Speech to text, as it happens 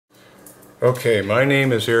Okay, my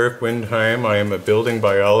name is Eric Windheim. I am a building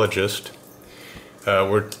biologist.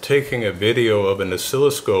 We're taking a video of an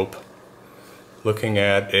oscilloscope looking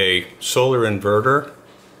at a solar inverter.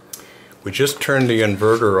 We just turned the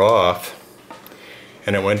inverter off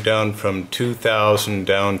and it went down from 2,000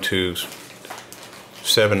 down to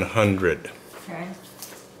 700. Okay.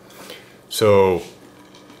 So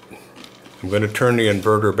I'm going to turn the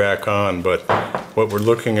inverter back on, but what we're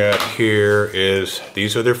looking at here is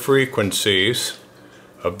these are the frequencies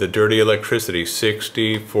of the dirty electricity,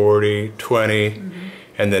 60, 40, 20,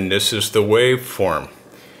 and then this is the waveform.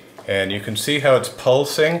 And you can see how it's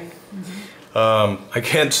pulsing. I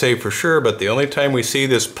can't say for sure, but the only time we see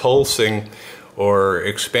this pulsing or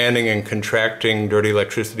expanding and contracting dirty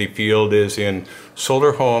electricity field is in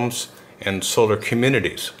solar homes and solar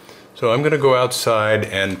communities. So I'm going to go outside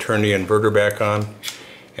and turn the inverter back on.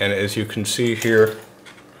 And as you can see here,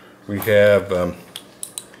 we have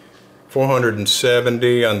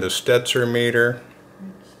 470 on the Stetzer meter.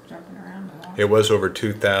 It's jumping around a lot. It was over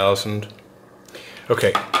 2,000.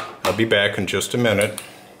 Okay, I'll be back in just a minute.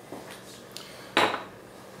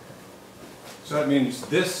 So that means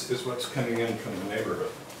this is what's coming in from the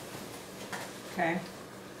neighborhood. Okay.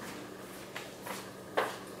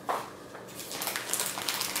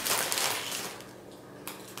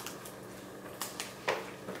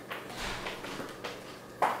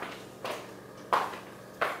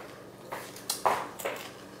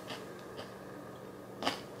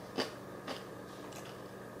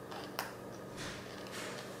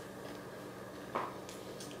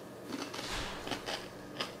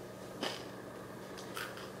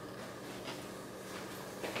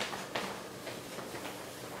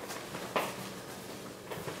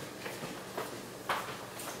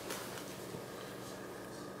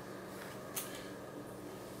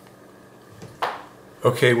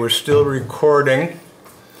 Okay, we're still recording.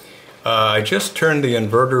 I just turned the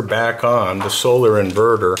inverter back on, the solar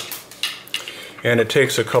inverter, and it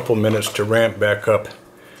takes a couple minutes to ramp back up.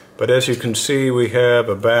 But as you can see, we have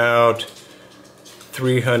about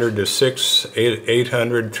 300 to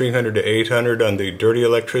 800, 300 to 800 on the dirty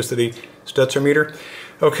electricity Stetzer meter.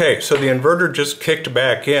 Okay, so the inverter just kicked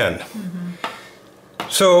back in.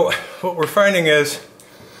 So what we're finding is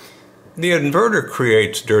the inverter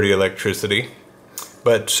creates dirty electricity,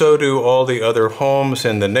 but so do all the other homes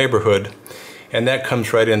in the neighborhood, and that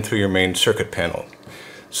comes right in through your main circuit panel.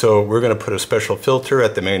 So we're going to put a special filter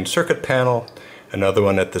at the main circuit panel, another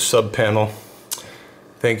one at the sub panel.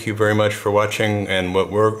 Thank you very much for watching, and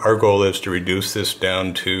our goal is to reduce this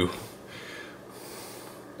down to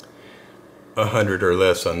 100 or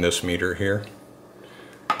less on this meter here.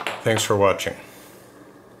 Thanks for watching.